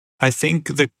I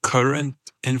think the current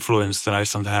influence that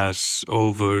Iceland has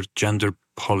over gender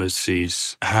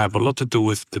policies have a lot to do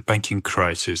with the banking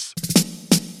crisis.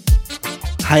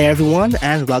 Hi, everyone,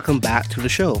 and welcome back to the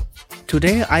show.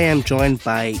 Today, I am joined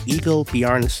by Egill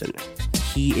Bjarnason.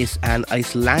 He is an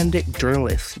Icelandic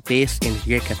journalist based in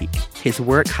Reykjavik. His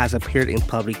work has appeared in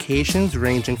publications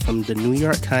ranging from the New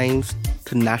York Times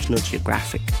to National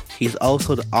Geographic. He's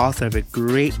also the author of a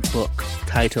great book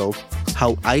titled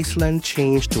How Iceland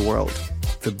Changed the World: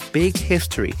 The Big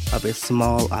History of a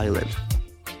Small Island.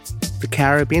 The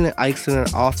Caribbean and Iceland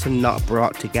are often not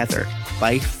brought together, but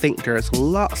I think there's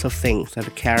lots of things that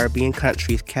the Caribbean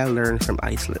countries can learn from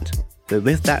Iceland. But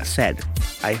with that said,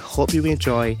 I hope you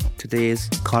enjoy today's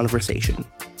conversation.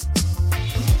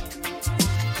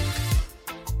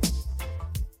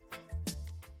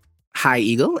 Hi,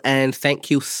 Egill, and thank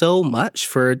you so much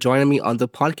for joining me on the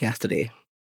podcast today.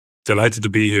 Delighted to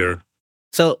be here.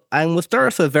 So, we'll start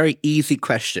with a very easy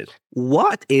question.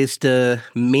 What is the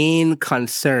main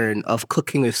concern of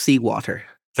cooking with seawater?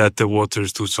 That the water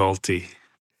is too salty.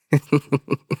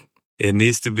 It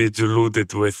needs to be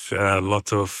diluted with a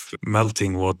lot of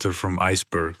melting water from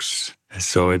icebergs.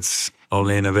 So it's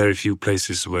only in a very few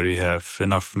places where you have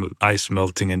enough ice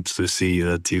melting into the sea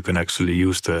that you can actually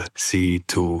use the sea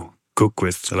to cook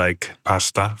with, like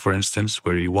pasta, for instance,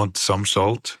 where you want some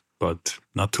salt, but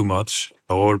not too much,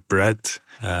 or bread,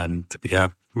 and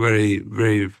very,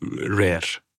 very rare.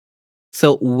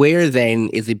 So where then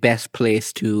is the best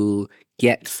place to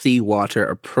get seawater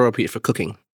appropriate for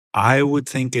cooking? I would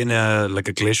think in a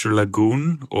glacier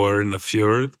lagoon or in a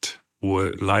fjord,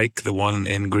 like the one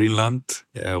in Greenland,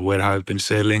 where I've been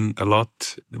sailing a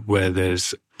lot, where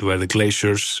the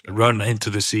glaciers run into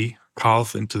the sea,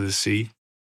 calve into the sea.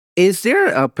 Is there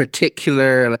a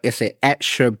particular,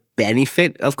 extra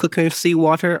benefit of cooking with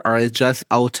seawater, or is it just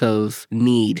out of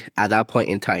need at that point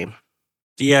in time?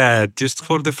 Yeah, just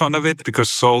for the fun of it,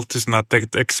 because salt is not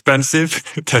that expensive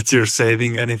that you're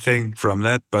saving anything from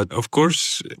that. But of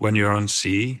course, when you're on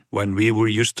sea, when we were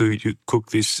used to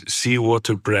cook this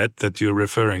seawater bread that you're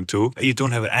referring to, you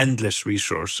don't have an endless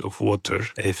resource of water.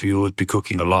 If you would be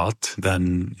cooking a lot,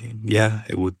 then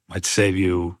might save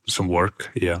you some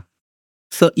work. Yeah.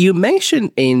 So you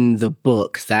mentioned in the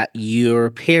book that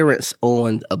your parents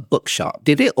owned a bookshop.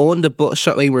 Did they own the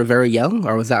bookshop when you were very young,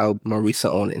 or was that a more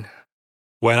recent owning?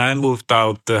 When I moved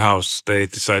out the house, they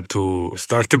decided to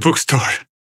start a bookstore.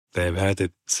 They've had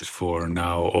it for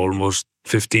now almost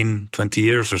 15, 20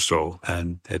 years or so.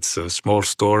 And it's a small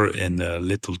store in a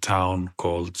little town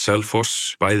called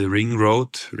Selfoss by the Ring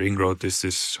Road. Ring Road is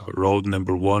this road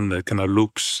number one that kind of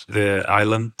looks the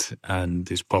island and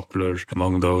is popular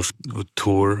among those who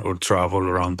tour or travel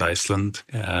around Iceland.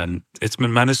 And it's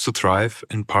been managed to thrive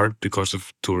in part because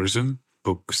of tourism.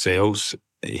 Book sales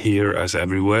here, as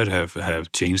everywhere,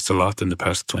 have changed a lot in the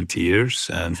past 20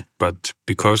 years. But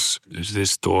because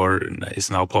this store is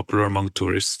now popular among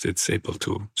tourists, it's able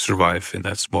to survive in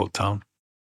that small town.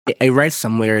 I read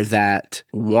somewhere that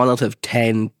 1 out of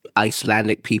 10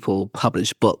 Icelandic people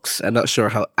publish books. I'm not sure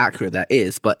how accurate that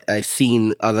is, but I've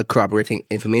seen other corroborating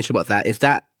information about that. Is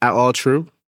that at all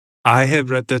true? I have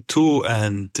read that too,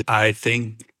 and I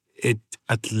think it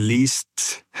at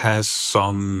least has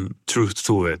some truth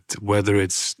to it. Whether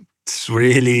it's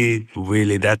really,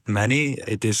 really that many,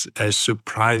 it is a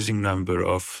surprising number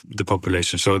of the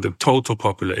population. So the total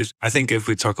population, I think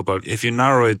if you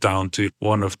narrow it down to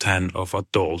 1 of 10 of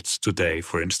adults today,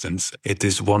 for instance, it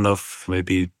is one of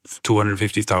maybe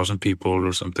 250,000 people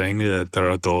or something that are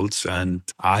adults. And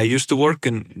I used to work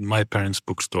in my parents'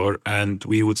 bookstore, and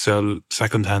we would sell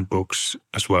secondhand books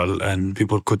as well. And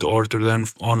people could order them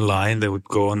online. They would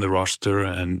go on the roster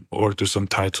and order some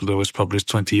title that was published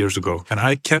 20 years ago. And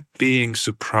I kept being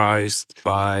surprised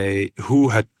by who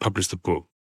had published the book.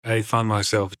 I found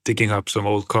myself digging up some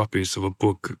old copies of a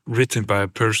book written by a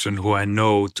person who I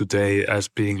know today as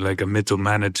being like a middle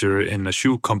manager in a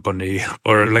shoe company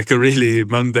or like a really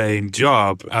mundane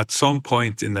job. At some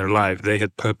point in their life, they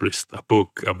had published a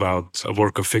book about a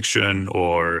work of fiction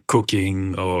or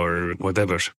cooking or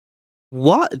whatever.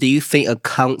 What do you think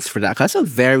accounts for that? 'Cause that's a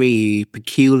very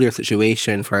peculiar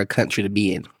situation for a country to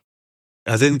be in.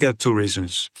 I think there are 2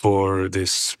 reasons for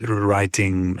this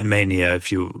writing mania,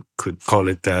 if you could call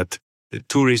it that. The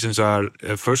 2 reasons are,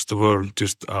 first of all,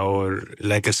 just our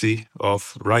legacy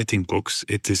of writing books.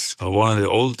 It is one of the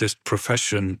oldest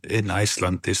profession in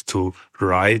Iceland is to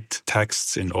write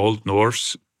texts in Old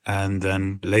Norse and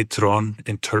then later on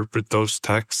interpret those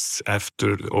texts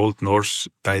after the Old Norse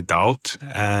died out.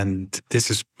 And this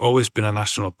has always been a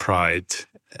national pride.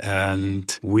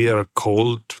 and we are a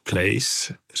cold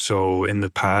place. So in the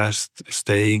past,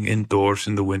 staying indoors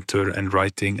in the winter and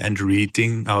writing and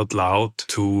reading out loud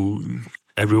to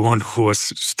everyone who was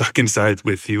stuck inside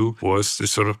with you was the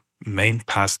sort of main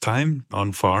pastime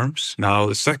on farms. Now,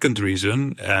 the second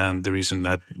reason, and the reason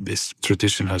that this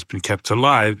tradition has been kept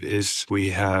alive, is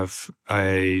we have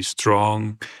a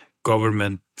strong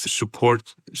government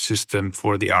support system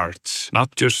for the arts,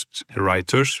 not just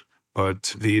writers,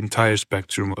 but the entire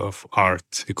spectrum of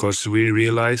art, because we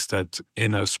realize that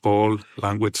in a small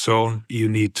language zone, you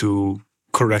need to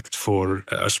correct for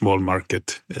a small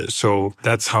market. So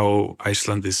that's how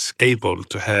Iceland is able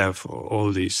to have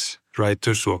all these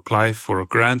writers who apply for a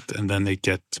grant and then they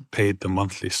get paid the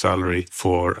monthly salary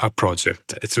for a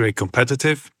project. It's very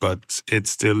competitive, but it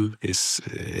still is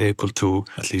able to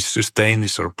at least sustain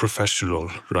these sort of professional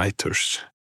writers.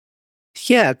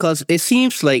 Yeah, because it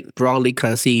seems like broadly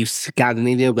conceived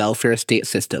Scandinavian welfare state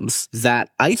systems that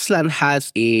Iceland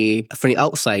has from the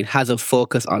outside, has a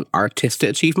focus on artistic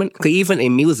achievement. Even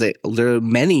in music, there are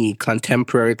many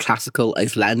contemporary classical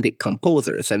Icelandic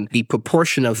composers, and the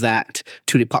proportion of that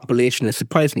to the population is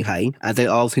surprisingly high. And then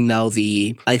also now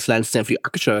the Iceland Symphony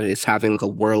Orchestra is having a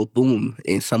world boom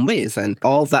in some ways, and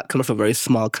all that kind of a very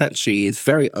small country is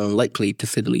very unlikely, to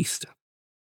say the least.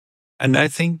 And I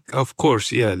think, of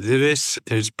course, yeah,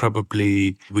 there's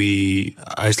probably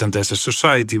Iceland as a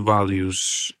society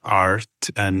values art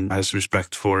and has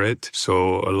respect for it.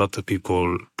 So a lot of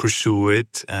people pursue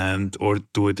it or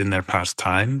do it in their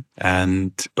pastime.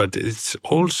 But it's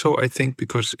also, I think,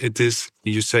 because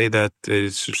you say that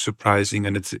it's surprising,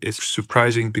 and it's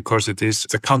surprising because it is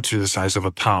a country the size of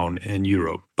a town in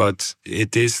Europe. But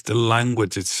it is the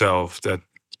language itself that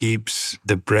keeps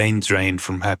the brain drain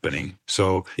from happening.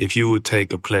 So if you would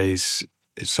take a place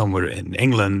somewhere in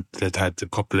England that had the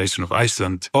population of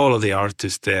Iceland, all of the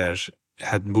artists there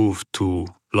had moved to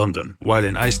London. While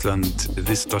in Iceland,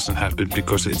 this doesn't happen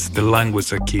because it's the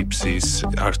language that keeps these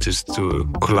artists to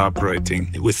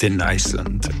collaborating within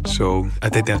Iceland. So I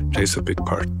think that plays a big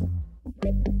part.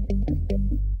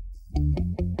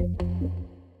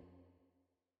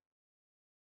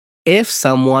 If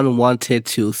someone wanted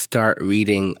to start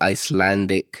reading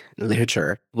Icelandic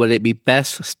literature, would it be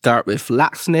best to start with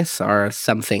Laxness or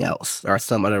something else, or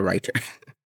some other writer?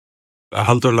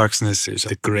 Halldór Laxness is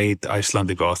a great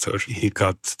Icelandic author. He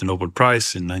got the Nobel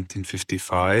Prize in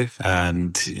 1955,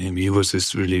 and he was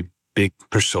this really big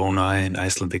persona in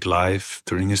Icelandic life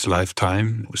during his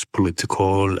lifetime. He was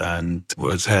political and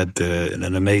had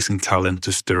an amazing talent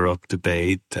to stir up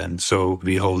debate, and so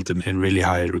we hold him in really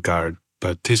high regard.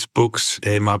 But his books,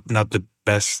 they're not the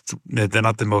best, they're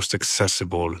not the most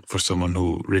accessible for someone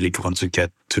who really wants to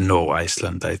get to know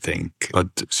Iceland, I think.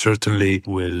 But certainly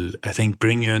will, I think,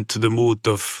 bring you into the mood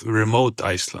of remote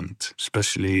Iceland,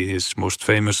 especially his most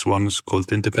famous ones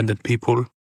called Independent People.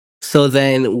 So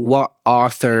then what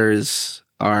authors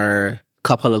or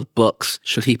couple of books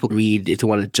should people read if they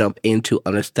want to jump into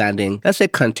understanding, let's say,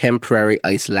 contemporary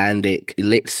Icelandic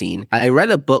lit scene? I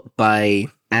read a book by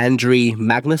Andri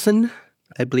Magnusson,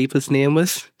 I believe his name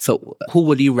was. So who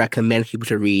would you recommend people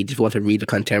to read if you want to read the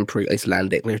contemporary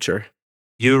Icelandic literature?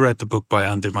 You read the book by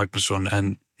Andri Magnusson,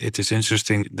 and it is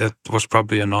interesting. That was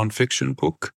probably a non-fiction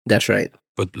book. That's right.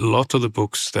 But a lot of the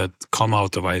books that come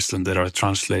out of Iceland that are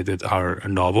translated are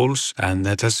novels, and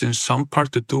that has in some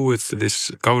part to do with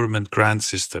this government grant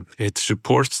system. It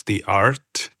supports the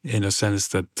art in a sense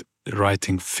that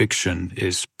writing fiction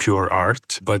is pure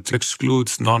art, but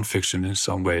excludes non-fiction in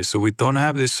some way. So we don't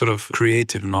have this sort of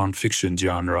creative non-fiction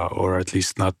genre, or at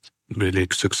least not really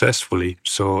successfully.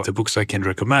 So the books I can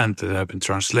recommend that have been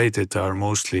translated are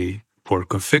mostly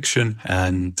work of fiction.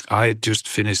 And I just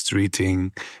finished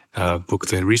reading a book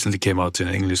that recently came out in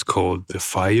English called The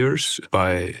Fires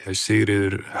by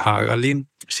Sigrid Hagalín.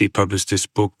 She published this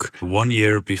book 1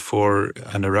 year before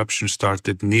an eruption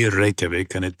started near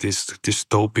Reykjavik, and it is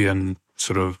dystopian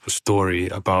sort of story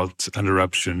about an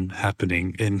eruption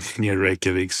happening near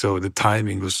Reykjavik. So the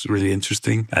timing was really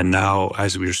interesting. And now,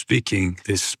 as we're speaking,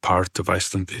 this part of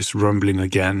Iceland is rumbling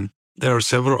again. There are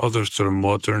several other sort of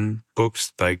modern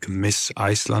books, like Miss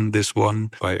Iceland, this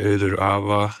one by Auður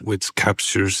Ava, which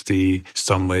captures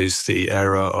some ways the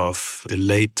era of the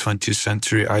late 20th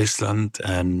century Iceland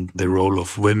and the role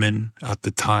of women at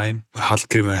the time.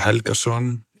 Hallgrímur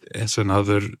Helgason is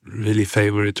another really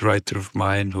favorite writer of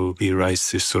mine, he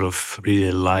writes this sort of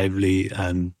really lively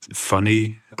and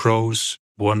funny prose.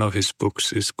 One of his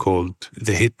books is called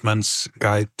The Hitman's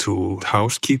Guide to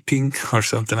Housekeeping or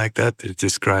something like that. It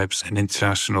describes an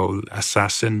international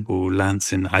assassin who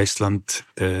lands in Iceland,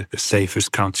 the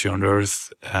safest country on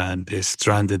earth, and is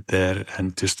stranded there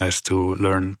and just has to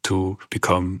learn to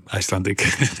become Icelandic.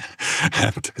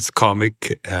 And it's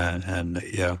comic and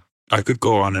yeah, I could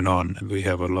go on and on. We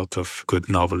have a lot of good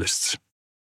novelists.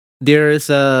 There's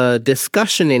a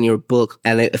discussion in your book,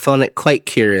 and I found it quite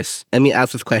curious. Let me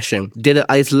ask this question. Did an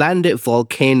Icelandic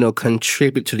volcano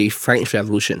contribute to the French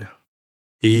Revolution?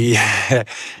 Yeah,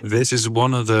 this is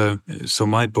one of so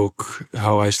my book,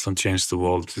 How Iceland Changed the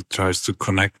World, it tries to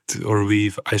connect or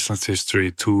weave Iceland's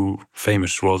history to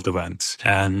famous world events.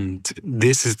 And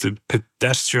this is the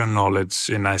pedestrian knowledge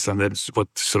in Iceland. That's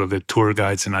what sort of the tour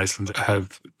guides in Iceland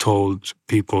have told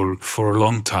people for a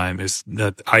long time, is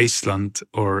that Iceland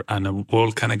or a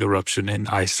volcanic eruption in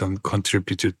Iceland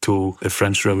contributed to the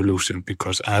French Revolution,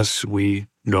 because as we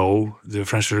know, the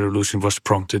French Revolution was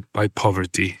prompted by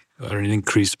poverty, or an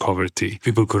increased poverty.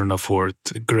 People couldn't afford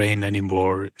grain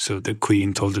anymore, so the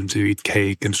queen told them to eat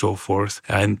cake and so forth.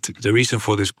 And the reason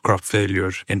for this crop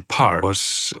failure, in part,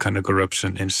 was kind of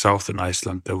corruption in southern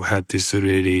Iceland that had this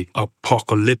really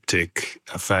apocalyptic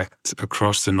effect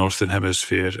across the northern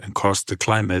hemisphere and caused the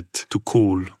climate to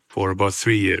cool for about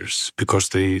 3 years, because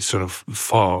the sort of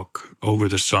fog over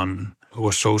the sun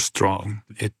was so strong.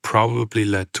 It probably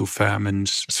led to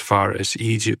famines as far as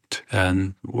Egypt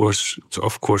and was,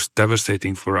 of course,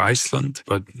 devastating for Iceland,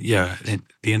 but yeah, in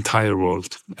the entire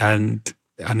world. And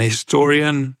an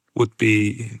historian would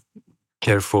be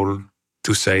careful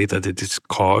to say that it has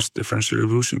caused the French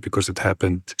Revolution because it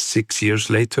happened 6 years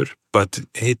later, but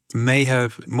it may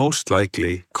have most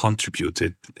likely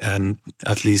contributed, and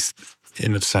at least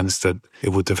in a sense that it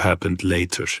would have happened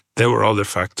later. There were other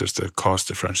factors that caused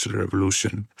the French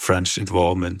Revolution. French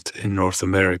involvement in North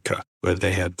America, where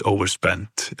they had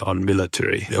overspent on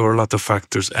military. There were a lot of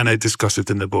factors, and I discuss it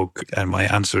in the book, and my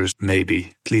answer is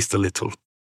maybe, at least a little.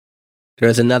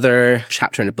 There's another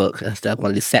chapter in the book, that's one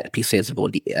of the set pieces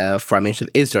about the formation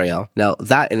of Israel. Now,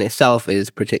 that in itself is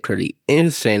particularly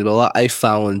interesting, but what I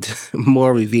found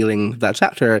more revealing that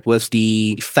chapter was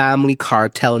the family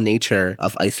cartel nature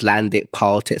of Icelandic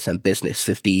politics and business,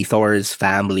 with the Thor's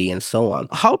family and so on.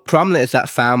 How prominent is that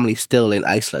family still in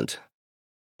Iceland?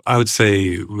 I would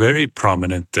say very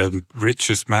prominent. The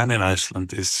richest man in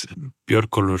Iceland is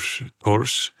Björgólfur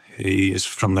Thors. He is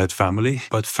from that family.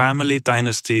 But family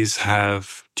dynasties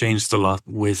have changed a lot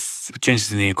with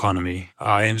changes in the economy.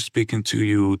 I am speaking to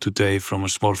you today from a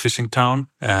small fishing town,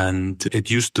 and it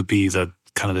used to be that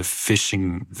kind of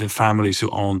the families who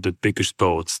owned the biggest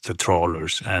boats, the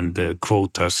trawlers and the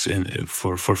quotas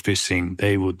for fishing,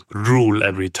 they would rule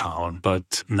every town.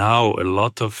 But now a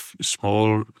lot of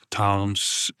small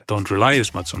towns don't rely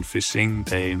as much on fishing.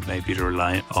 They maybe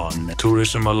rely on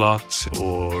tourism a lot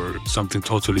or something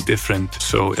totally different.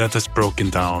 So that has broken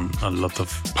down a lot of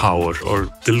power, or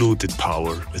diluted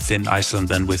power, within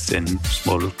Iceland and within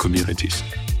smaller communities.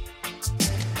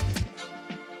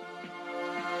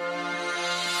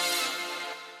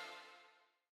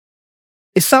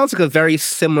 It sounds like a very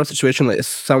similar situation like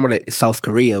somewhere like South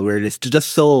Korea, where there's just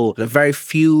so very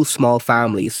few small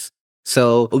families.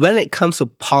 So when it comes to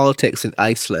politics in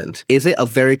Iceland, is it a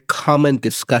very common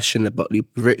discussion about the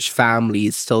rich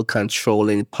families still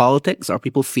controlling politics, or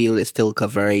people feel it's still a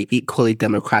very equally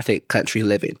democratic country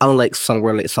living, unlike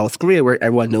somewhere like South Korea where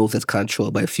everyone knows it's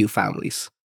controlled by a few families?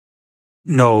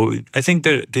 No, I think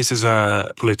that this is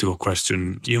a political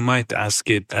question. You might ask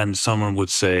it and someone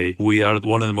would say, we are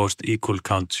one of the most equal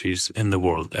countries in the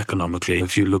world economically.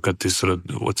 If you look at this sort of,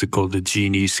 what's it called, the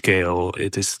Gini scale,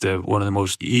 it is one of the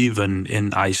most even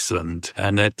in Iceland.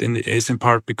 And that is in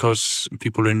part because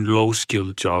people in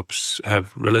low-skilled jobs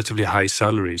have relatively high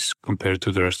salaries compared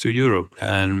to the rest of Europe.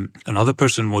 And another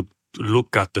person would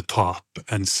look at the top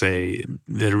and say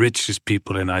the richest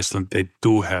people in Iceland, they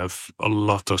do have a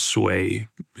lot of sway,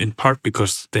 in part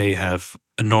because they have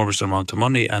enormous amount of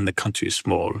money and the country is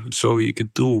small. So you can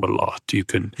do a lot. You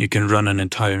can run an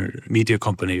entire media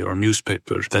company or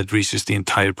newspaper that reaches the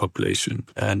entire population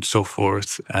and so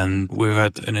forth. And we've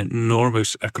had an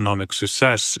enormous economic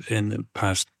success in the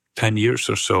past 10 years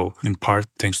or so, in part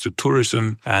thanks to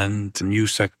tourism and new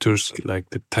sectors like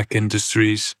the tech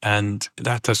industries. And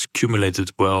that has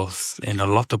accumulated wealth in a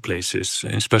lot of places,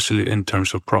 especially in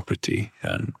terms of property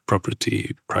and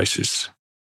property prices.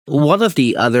 One of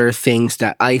the other things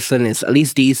that Iceland is, at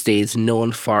least these days,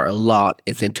 known for a lot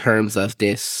is in terms of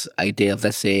this idea of,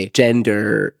 let's say,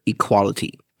 gender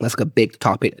equality. That's like a big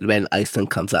topic when Iceland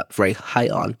comes up very high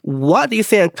on. What do you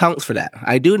think accounts for that?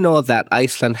 I do know that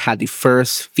Iceland had the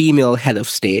first female head of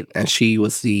state, and she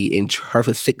was in charge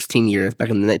for 16 years back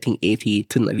in 1980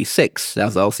 to 96. That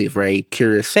was obviously a very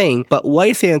curious thing. But what do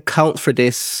you think accounts for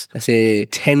this, let's say,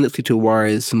 tendency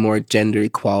towards more gender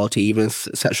equality, even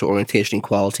sexual orientation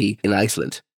equality in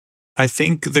Iceland? I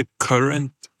think the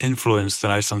current influence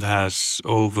that Iceland has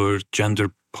over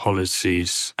gender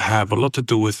policies have a lot to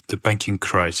do with the banking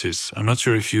crisis. I'm not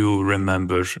sure if you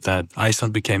remember that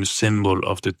Iceland became a symbol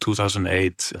of the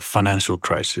 2008 financial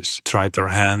crisis. Tried their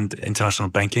hand international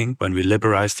banking. When we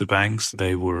liberalized the banks,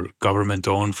 they were government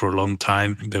owned for a long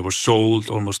time. They were sold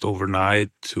almost overnight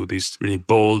to these really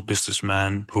bold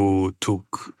businessmen who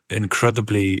took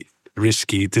incredibly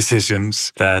risky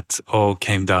decisions that all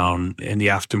came down in the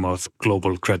aftermath of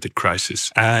global credit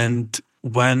crisis. And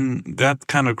when that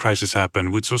kind of crisis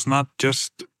happened, which was not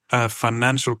just a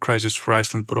financial crisis for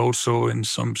Iceland, but also in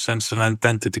some sense an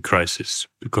identity crisis,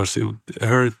 because it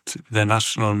hurt the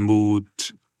national mood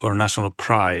or national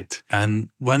pride. And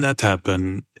when that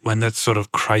happened, when that sort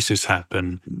of crisis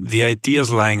happened, the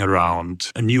ideas lying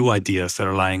around, new ideas that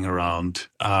are lying around,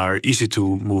 are easy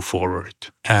to move forward.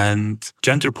 And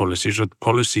gender policies or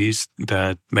policies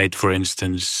that made, for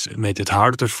instance, made it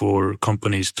harder for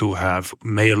companies to have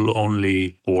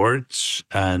male-only boards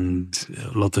and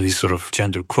a lot of these sort of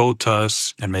gender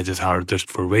quotas, and made it harder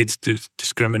for wage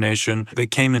discrimination. They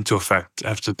came into effect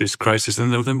after this crisis,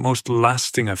 and they're the most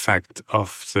lasting effect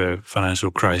of the financial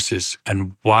crisis.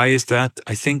 And why is that?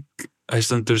 I think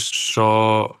Icelanders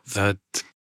saw that,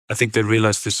 I think they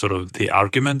realized this sort of the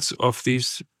arguments of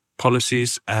these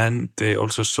policies, and they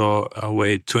also saw a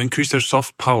way to increase their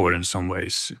soft power in some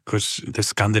ways, because the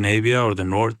Scandinavia or the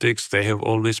Nordics, they've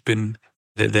always been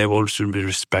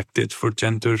respected for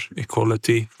gender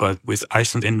equality. But with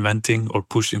Iceland inventing or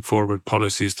pushing forward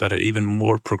policies that are even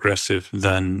more progressive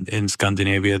than in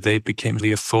Scandinavia, they became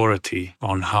the authority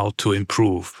on how to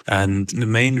improve. And the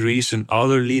main reason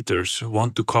other leaders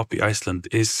want to copy Iceland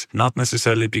is not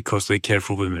necessarily because they care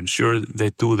for women. Sure,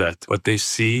 they do that, but they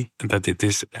see that it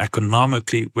is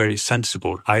economically very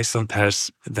sensible. Iceland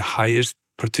has the highest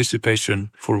participation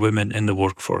for women in the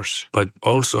workforce, but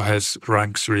also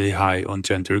ranks really high on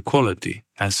gender equality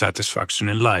and satisfaction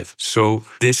in life. So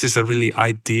this is a really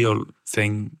ideal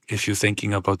thing if you're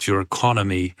thinking about your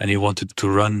economy and you want it to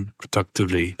run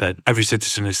productively, that every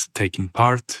citizen is taking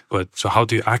part. But so how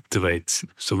do you activate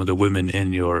some of the women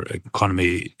in your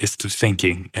economy is to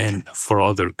thinking and for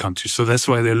other countries. So that's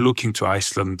why they're looking to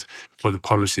Iceland for the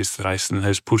policies that Iceland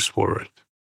has pushed forward.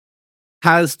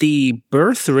 Has the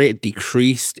birth rate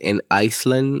decreased in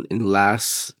Iceland in the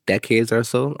last decades or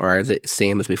so, or is it the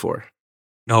same as before?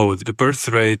 No, the birth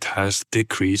rate has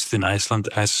decreased in Iceland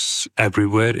as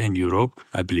everywhere in Europe,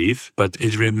 I believe, but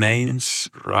it remains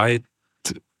right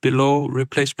below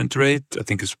replacement rate. I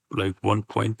think it's like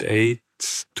 1.8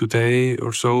 today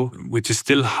or so, which is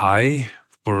still high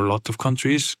for a lot of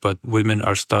countries, but women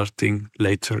are starting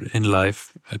later in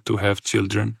life to have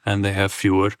children and they have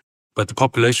fewer. But the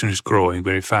population is growing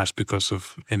very fast because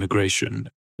of immigration.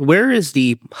 Where is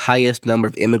the highest number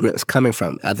of immigrants coming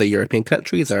from? Other European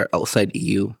countries or outside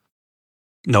EU?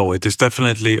 No, it is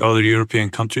definitely other European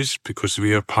countries because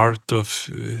we are part of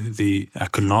the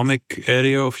economic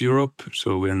area of Europe.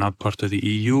 So we're not part of the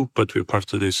EU, but we're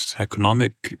part of this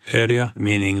economic area,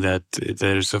 meaning that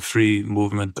there's a free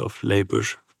movement of labor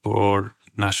for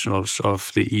nationals of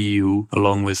the EU,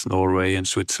 along with Norway and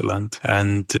Switzerland.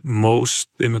 And most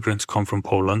immigrants come from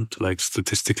Poland, like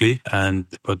statistically.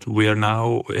 But we are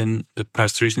now, in the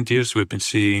past recent years, we've been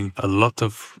seeing a lot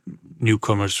of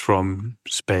newcomers from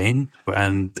Spain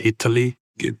and Italy,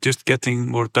 just getting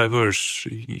more diverse.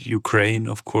 Ukraine,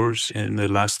 of course, in the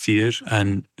last year.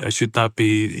 And I should not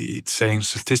be saying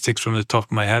statistics from the top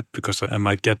of my head because I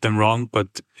might get them wrong.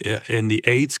 But in the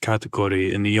age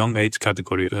category, in the young age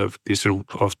category, these are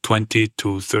of 20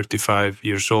 to 35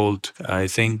 years old, I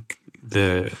think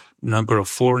the number of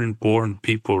foreign-born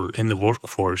people in the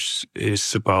workforce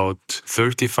is about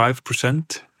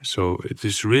 35%. So it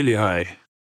is really high.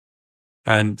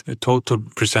 And the total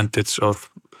percentage of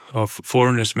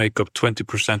foreigners make up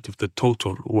 20% of the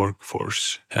total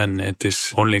workforce, and it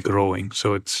is only growing.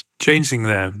 So it's changing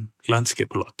the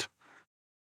landscape a lot.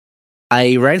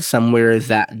 I read somewhere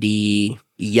that the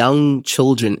young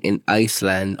children in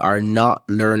Iceland are not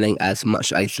learning as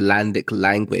much Icelandic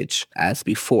language as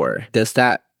before. Does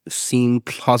that seem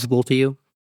plausible to you?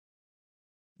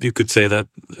 You could say that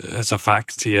as a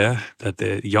fact, yeah, that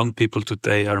the young people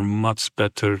today are much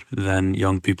better than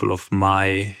young people of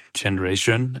my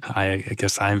generation. I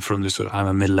guess I'm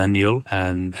a millennial,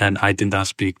 and I did not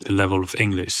speak the level of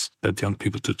English that young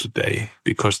people do today,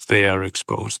 because they are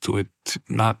exposed to it,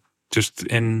 not just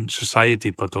in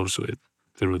society, but also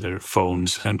through their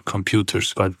phones and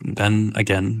computers. But then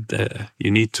again,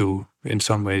 you need to, in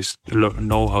some ways,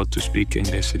 know how to speak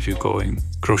English if you're going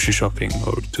grocery shopping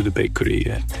or to the bakery,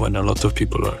 when a lot of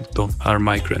people are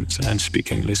migrants and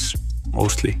speak English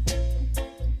mostly.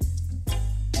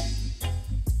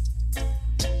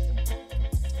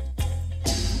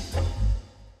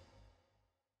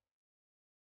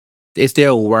 Is there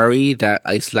a worry that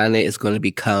Icelandic is going to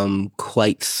become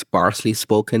quite sparsely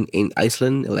spoken in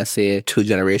Iceland, let's say 2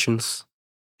 generations?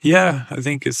 Yeah, I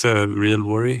think it's a real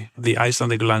worry. The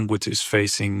Icelandic language is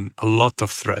facing a lot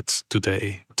of threats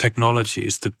today. Technology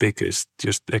is the biggest.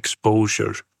 Just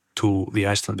exposure to the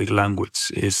Icelandic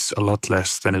language is a lot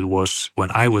less than it was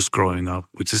when I was growing up,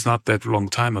 which is not that long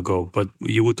time ago. But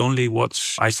you would only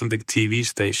watch Icelandic TV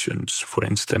stations, for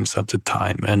instance, at the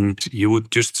time, and you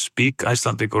would just speak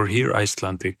Icelandic or hear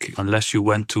Icelandic unless you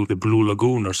went to the Blue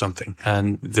Lagoon or something.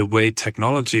 And the way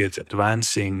technology is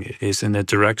advancing is in the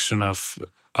direction of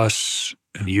us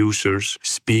users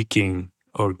speaking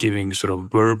or giving sort of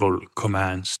verbal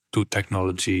commands to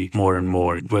technology more and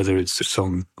more, whether it's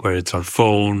our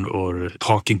phone or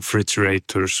talking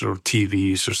refrigerators or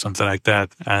TVs or something like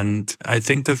that. And I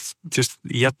think that's just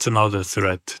yet another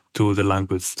threat to the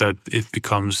language, that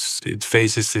it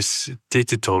faces this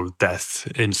digital death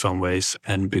in some ways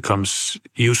and becomes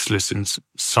useless in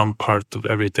some part of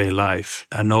everyday life.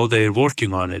 I know they're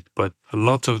working on it, but a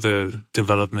lot of the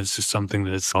developments is something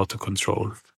that's out of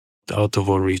control, out of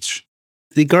our reach.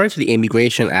 Regarding to the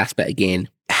immigration aspect again,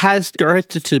 has there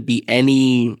to be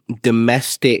any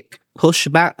domestic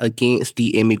pushback against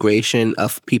the immigration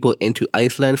of people into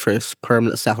Iceland for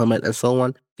permanent settlement and so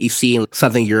on? You see in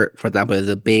Southern Europe, for example, there's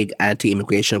a big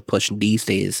anti-immigration push these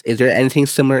days. Is there anything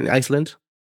similar in Iceland?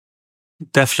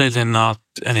 Definitely not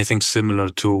anything similar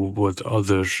to what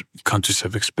other countries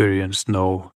have experienced,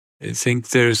 no. I think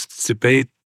there's debate.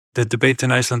 The debate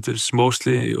in Iceland is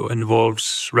mostly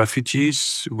involves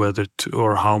refugees,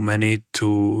 or how many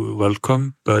to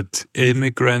welcome. But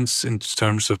immigrants, in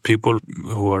terms of people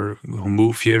who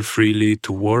move here freely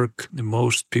to work,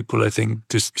 most people, I think,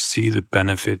 just see the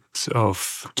benefits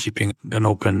of keeping an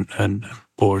open and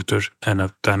border and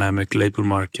a dynamic labor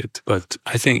market. But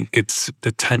I think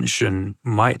the tension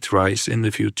might rise in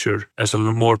the future as a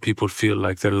lot more people feel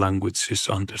like their language is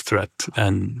under threat,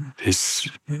 and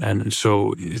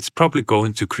so it's probably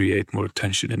going to create more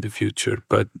tension in the future,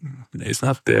 but it's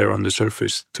not there on the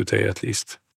surface today, at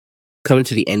least. Coming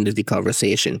to the end of the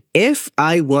conversation, if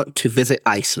I want to visit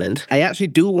Iceland, I actually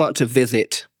do want to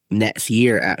visit next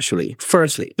year, actually.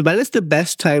 Firstly, when is the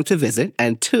best time to visit?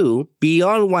 And 2,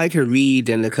 beyond what I can read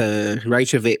in the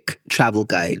Reykjavik travel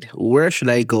guide, where should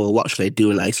I go? What should I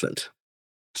do in Iceland?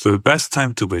 So the best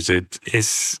time to visit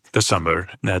is the summer.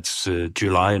 That's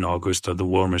July and August are the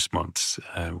warmest months,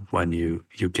 when you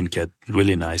can get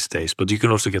really nice days, but you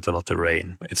can also get a lot of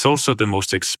rain. It's also the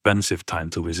most expensive time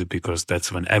to visit because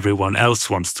that's when everyone else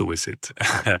wants to visit.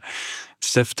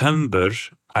 September,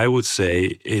 I would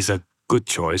say, is a good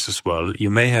choice as well. You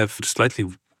may have slightly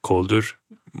colder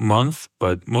month,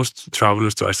 but most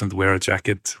travelers to Iceland wear a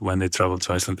jacket when they travel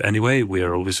to Iceland anyway. We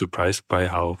are always surprised by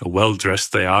how well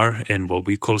dressed they are in what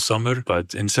we call summer.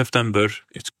 But in September,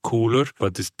 it's cooler,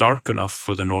 but it's dark enough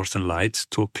for the northern lights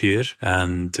to appear.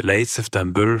 And late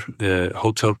September, the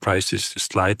hotel prices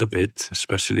slide a bit,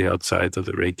 especially outside of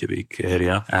the Reykjavik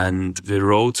area. And the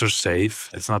roads are safe.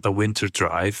 It's not a winter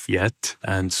drive yet.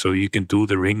 And so you can do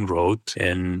the ring road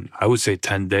in, I would say,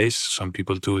 10 days. Some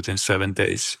people do it in 7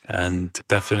 days. And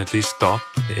definitely stop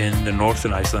in the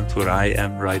northern Iceland where I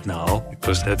am right now,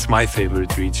 because that's my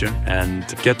favorite region, and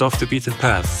get off the beaten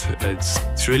path.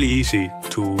 It's really easy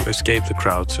to escape the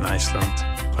crowds in Iceland,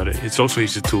 but it's also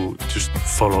easy to just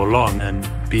follow along and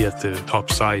be at the top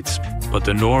sites. But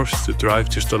the north, to drive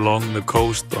just along the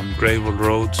coast on gravel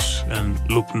roads and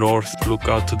look north, look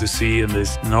out to the sea, and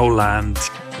there's no land.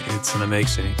 It's an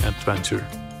amazing adventure.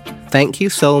 Thank you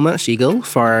so much, Egill,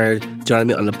 for joining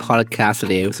me on the podcast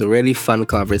today. It was a really fun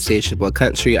conversation about a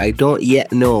country I don't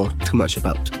yet know too much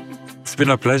about. It's been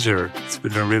a pleasure. It's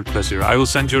been a real pleasure. I will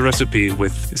send you a recipe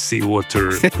with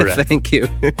seawater bread. Thank you.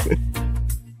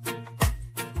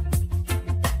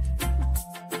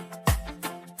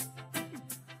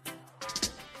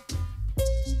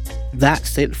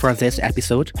 That's it for this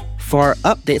episode. For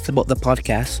updates about the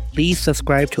podcast, please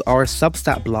subscribe to our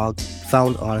Substack blog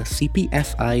found on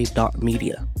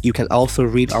cpsi.media. You can also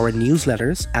read our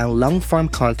newsletters and long-form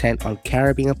content on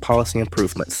Caribbean policy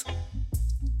improvements.